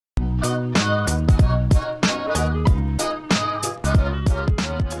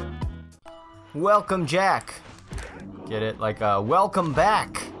welcome Jack. Get it? Like, welcome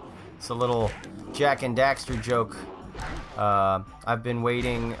back. It's a little Jak and Daxter joke. I've been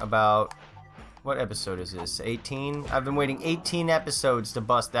waiting about... What episode is this? 18? I've been waiting 18 episodes to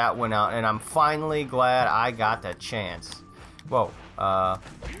bust that one out, and I'm finally glad I got that chance. Whoa. Hold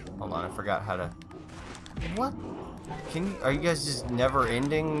on, I forgot how to... What? Are you guys just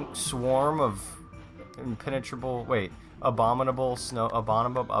never-ending swarm of impenetrable... Wait. Abominable snow...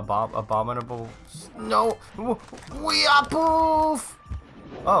 Abominable... No! Weeapoof!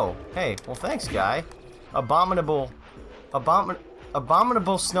 Oh, hey. Well, thanks, guy. Abominable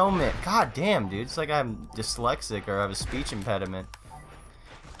snowman. God damn, dude. It's like I'm dyslexic or I have a speech impediment.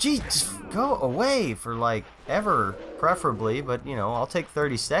 Gee, just go away for, like, ever, preferably. But, you know, I'll take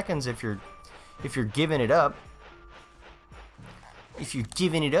 30 seconds if you're giving it up. If you're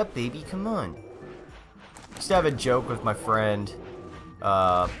giving it up, baby, come on. Used to have a joke with my friend,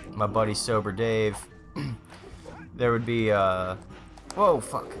 my buddy Sober Dave. There would be, whoa,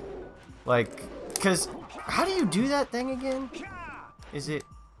 fuck. Like, cause, how do you do that thing again? Is it,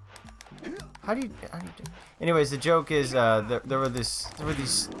 how do you do it? Anyways, the joke is, there were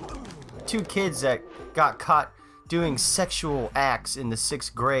these two kids that got caught doing sexual acts in the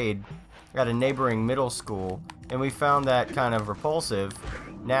 6th grade at a neighboring middle school, and we found that kind of repulsive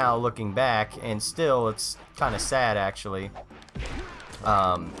now looking back, and still it's kind of sad actually.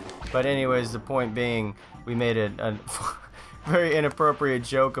 But anyways, the point being, we made a very inappropriate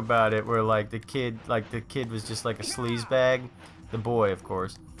joke about it, where like the kid was just like a sleazebag, the boy of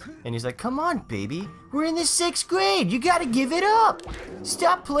course, and he's like, come on baby, we're in the 6th grade, you gotta give it up,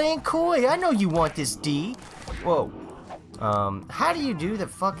 stop playing coy, I know you want this D. Whoa. How do you do the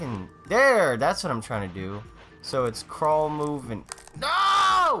fucking... There! That's what I'm trying to do. So it's crawl, move, and...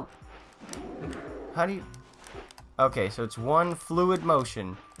 No! How do you... Okay, so it's one fluid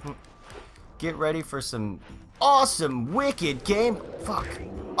motion. Get ready for some awesome, wicked game... Fuck.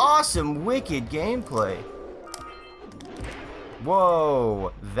 Awesome, wicked gameplay.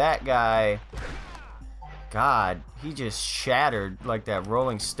 Whoa. That guy... God, he just shattered like that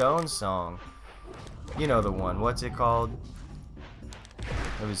Rolling Stones song. You know the one. What's it called?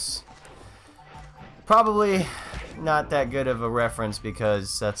 It was probably not that good of a reference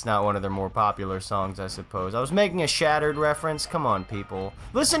because that's not one of their more popular songs, I suppose. I was making a Shattered reference. Come on, people.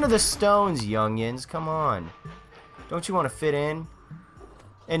 Listen to the Stones, youngins. Come on. Don't you want to fit in?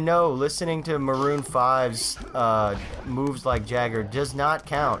 And no, listening to Maroon 5's Moves Like Jagger does not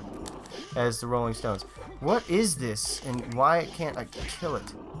count as the Rolling Stones. What is this? And why can't I kill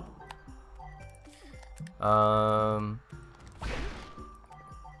it? What?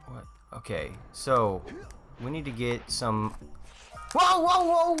 Okay, so we need to get some... Whoa, whoa,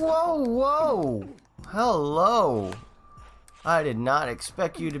 whoa, whoa, whoa! Hello! I did not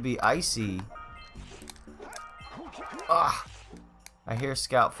expect you to be icy. Ah! I hear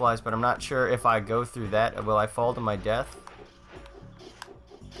scout flies, but I'm not sure if I go through that, will I fall to my death?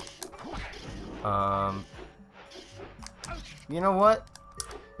 You know what?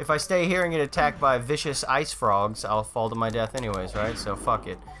 If I stay here and get attacked by vicious ice frogs, I'll fall to my death anyways, right? So fuck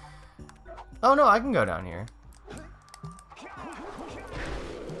it. Oh no, I can go down here.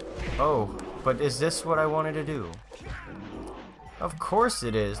 Oh, but is this what I wanted to do? Of course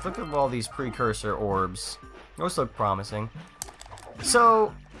it is. Look at all these precursor orbs. Those look promising.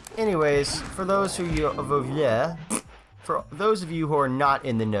 So, anyways, for those of you who are not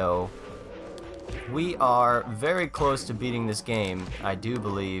in the know, we are very close to beating this game, I do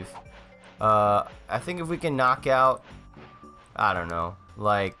believe. I think if we can knock out, I don't know,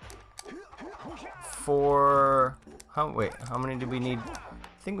 like how many did we need?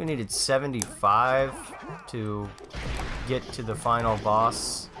 I think we needed 75 to get to the final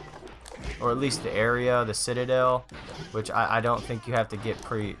boss, or at least the area, the Citadel, which I don't think you have to get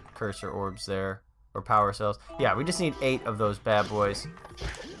precursor orbs there, or power cells. Yeah, we just need 8 of those bad boys.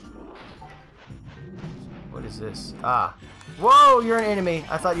 What is this? Ah. Whoa, you're an enemy.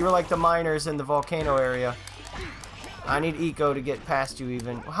 I thought you were like the miners in the volcano area. I need eco to get past you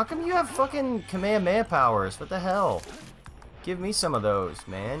even. How come you have fucking Kamehameha powers? What the hell? Give me some of those,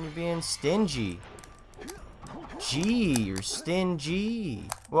 man. You're being stingy. Gee, you're stingy.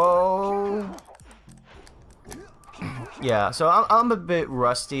 Whoa. Yeah, so I'm a bit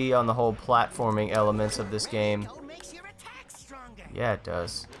rusty on the whole platforming elements of this game. Yeah, it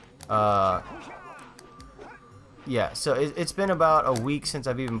does. Yeah, so it's been about a week since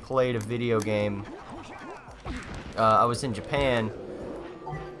I've even played a video game. I was in Japan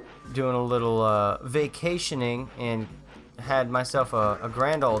doing a little vacationing and had myself a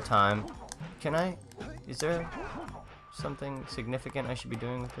grand old time. Is there something significant I should be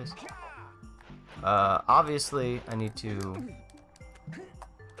doing with this? Obviously, I need to...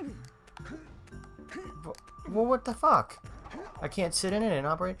 Well, what the fuck? I can't sit in it and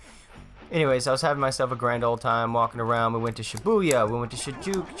operate? Anyways, I was having myself a grand old time walking around. We went to Shibuya, we went to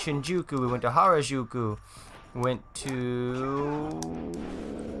Shinjuku, we went to Harajuku, went to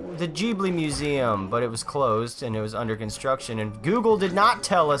the Ghibli Museum, but it was closed and it was under construction, and Google did not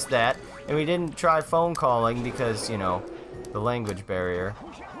tell us that, and we didn't try phone calling because, you know, the language barrier.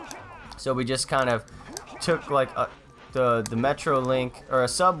 So we just kind of took like the Metro Link, or a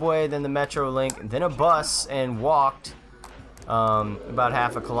subway, then the Metro Link, then a bus, and walked about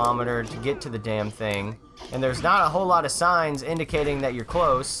half a kilometer to get to the damn thing. And there's not a whole lot of signs indicating that you're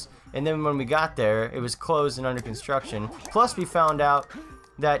close. And then when we got there, it was closed and under construction. Plus, we found out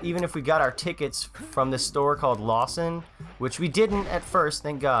that even if we got our tickets from this store called Lawson, which we didn't at first,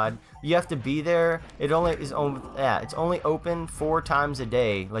 thank God, you have to be there. It's only open 4 times a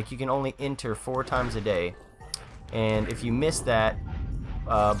day. Like, you can only enter 4 times a day. And if you miss that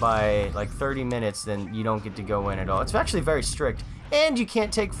by like 30 minutes, then you don't get to go in at all. It's actually very strict, and you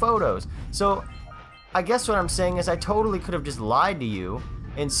can't take photos. So I guess what I'm saying is I totally could have just lied to you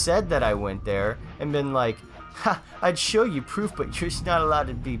and said that I went there and been like, ha, I'd show you proof, but you're just not allowed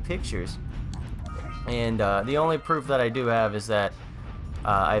to be pictures. And the only proof that I do have is that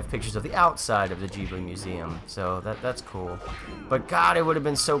I have pictures of the outside of the Ghibli Museum, so that's cool. But God, it would have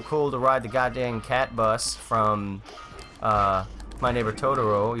been so cool to ride the goddamn cat bus from My Neighbor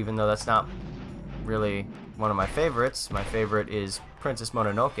Totoro, even though that's not really one of my favorites. My favorite is Princess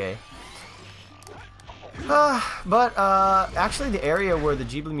Mononoke. But actually the area where the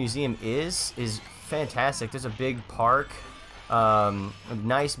Ghibli Museum is fantastic. There's a big park, a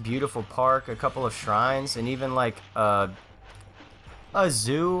nice beautiful park, a couple of shrines, and even like a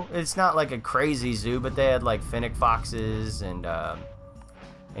zoo. It's not like a crazy zoo, but they had like fennec foxes and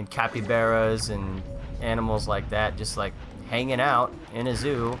capybaras and animals like that, just like hanging out in a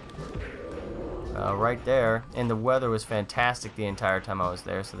zoo right there. And the weather was fantastic the entire time I was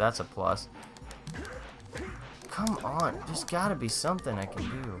there, so that's a plus. Come on, there's gotta be something I can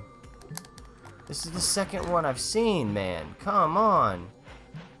do. This is the second one I've seen, man. Come on.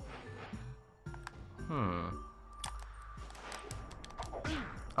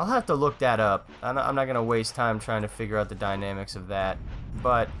 I'll have to look that up. I'm not gonna waste time trying to figure out the dynamics of that,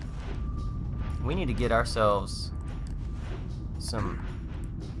 but we need to get ourselves some...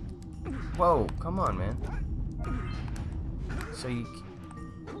 Whoa, come on, man. So you...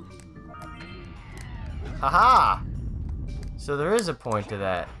 Haha! So there is a point to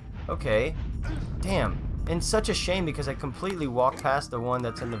that. Okay. Damn. And such a shame because I completely walked past the one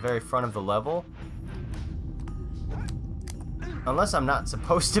that's in the very front of the level. Unless I'm not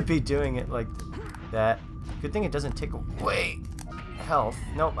supposed to be doing it like that. Good thing it doesn't take away health.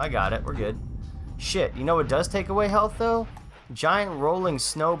 Nope, I got it. We're good. Shit, you know what does take away health, though? Giant rolling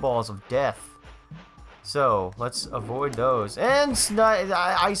snowballs of death. So, let's avoid those. And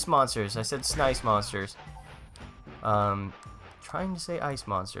ice monsters. I said snice monsters. Trying to say ice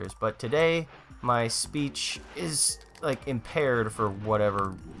monsters. But today, my speech is, like, impaired for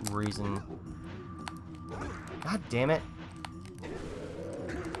whatever reason. God damn it.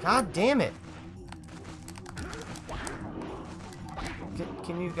 God damn it!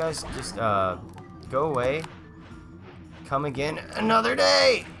 Can you guys just go away? Come again another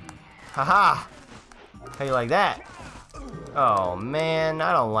day! Haha! How you like that? Oh man,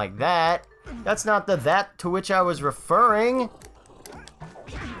 I don't like that. That's not the that to which I was referring.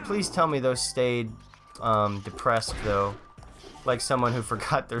 Please tell me those stayed depressed though, like someone who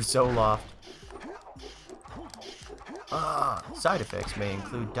forgot their Zoloft. Side effects may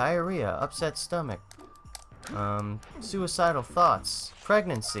include diarrhea, upset stomach, suicidal thoughts,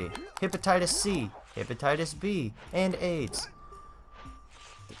 pregnancy, hepatitis C, hepatitis B, and AIDS.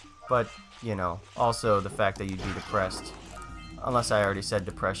 But, you know, also the fact that you'd be depressed. Unless I already said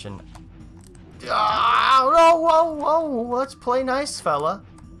depression. Oh, whoa, whoa, let's play nice, fella.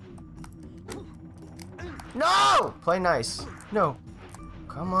 No! Play nice. No.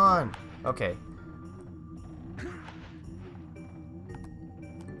 Come on. Okay.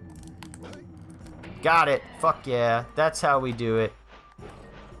 Got it. Fuck yeah. That's how we do it.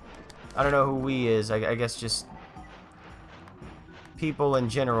 I don't know who we is. I guess just people in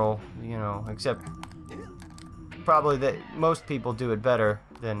general, you know, except probably that most people do it better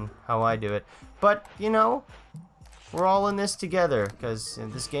than how I do it. But, you know, we're all in this together because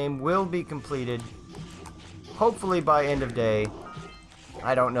this game will be completed hopefully by end of day.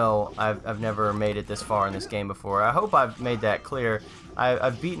 I don't know. I've never made it this far in this game before. I hope I've made that clear.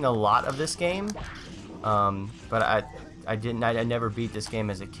 I've beaten a lot of this game, but I never beat this game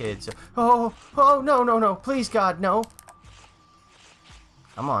as a kid. So, oh, no, please God, no.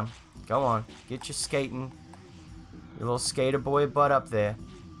 Come on, go on, get your skating, your little skater boy butt up there.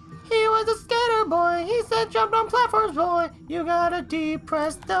 He was a skater boy. He said, "Jump on platforms, boy. You gotta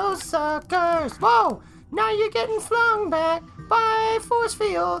depress those suckers." Whoa! Now you're getting flung back by force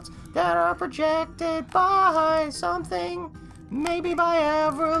fields that are projected by something. Maybe by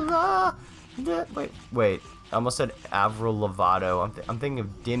Avril Wait. I almost said Avril Lovato. I'm thinking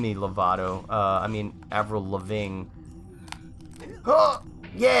of Demi Lovato. I mean Avril Lavigne. Oh,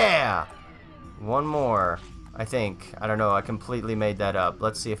 yeah! One more, I think. I don't know. I completely made that up.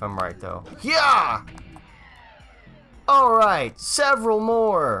 Let's see if I'm right, though. Yeah! Alright, several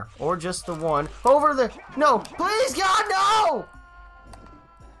more. Or just the one. Over there. No, please, God, no!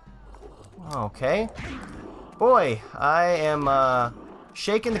 Okay. Boy, I am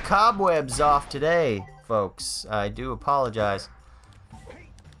shaking the cobwebs off today, folks. I do apologize.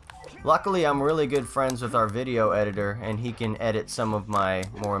 Luckily, I'm really good friends with our video editor, and he can edit some of my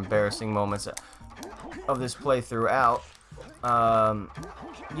more embarrassing moments of this playthrough out.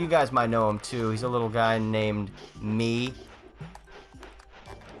 You guys might know him too. He's a little guy named Me.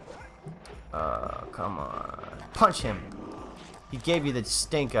 Come on. Punch him. He gave you the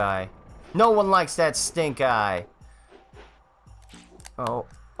stink eye. No one likes that stink eye. Oh.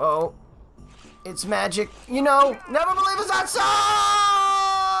 It's magic. You know, never believe it's not so!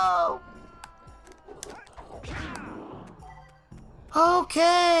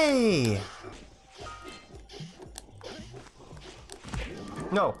 Okay.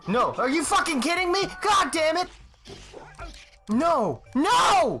 No. Are you fucking kidding me? God damn it. No.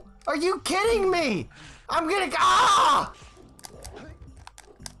 Are you kidding me? I'm gonna... Ah!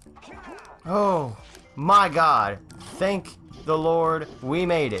 Oh, my God. Thank the Lord we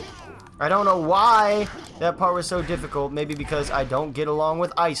made it. I don't know why that part was so difficult. Maybe because I don't get along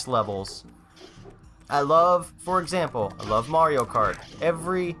with ice levels. I love, for example, I love Mario Kart.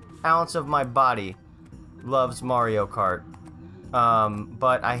 Every ounce of my body loves Mario Kart.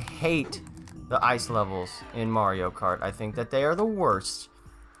 But I hate the ice levels in Mario Kart. I think that they are the worst.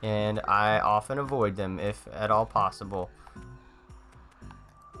 And I often avoid them if at all possible.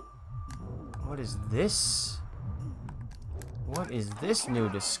 What is this? What is this new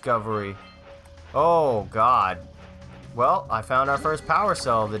discovery? Oh, God. Well, I found our first power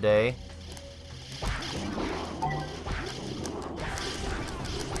cell of the day.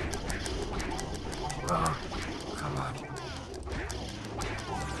 Oh, come on.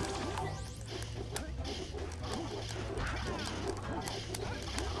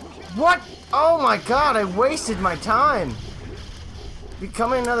 What? Oh my God, I wasted my time.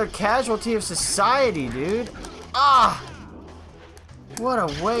 Becoming another casualty of society, dude. Ah! What a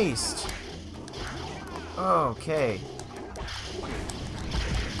waste. Okay.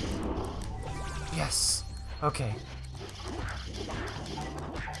 Yes. Okay.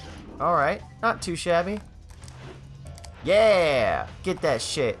 Alright. Not too shabby. Yeah! Get that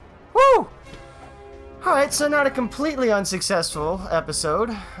shit. Woo! Alright, so not a completely unsuccessful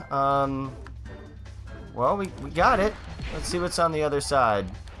episode. Well, we got it. Let's see what's on the other side.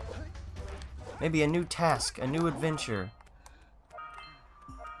 Maybe a new task, a new adventure.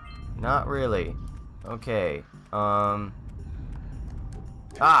 Not really. Okay. I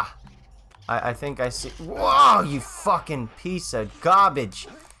think I see. Whoa, you fucking piece of garbage.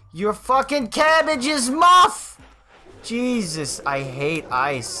 Your fucking cabbage is muff! Jesus, I hate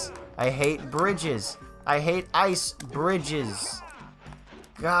ice. I hate bridges. I hate ice bridges.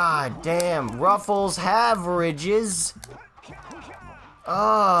 God damn. Ruffles have ridges.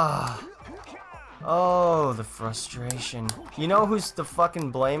 Oh, the frustration. You know who's the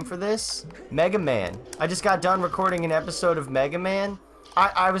fucking blame for this? Mega Man. I just got done recording an episode of Mega Man.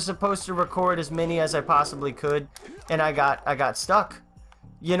 I was supposed to record as many as I possibly could, and I got stuck.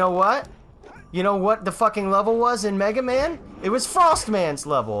 You know what? You know what the fucking level was in Mega Man? It was Frostman's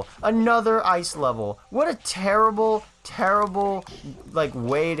level. Another ice level. What a terrible, terrible, like,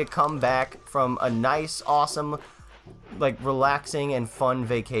 way to come back from a nice, awesome, like, relaxing and fun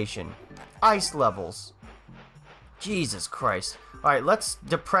vacation. Ice levels. Jesus Christ. Alright, let's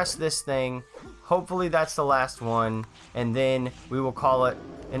depress this thing. Hopefully that's the last one. And then we will call it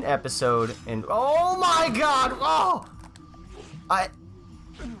an episode. And oh my God! Oh!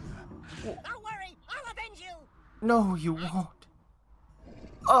 Don't worry, I'll avenge you! No, you won't.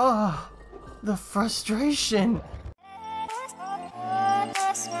 Oh, the frustration.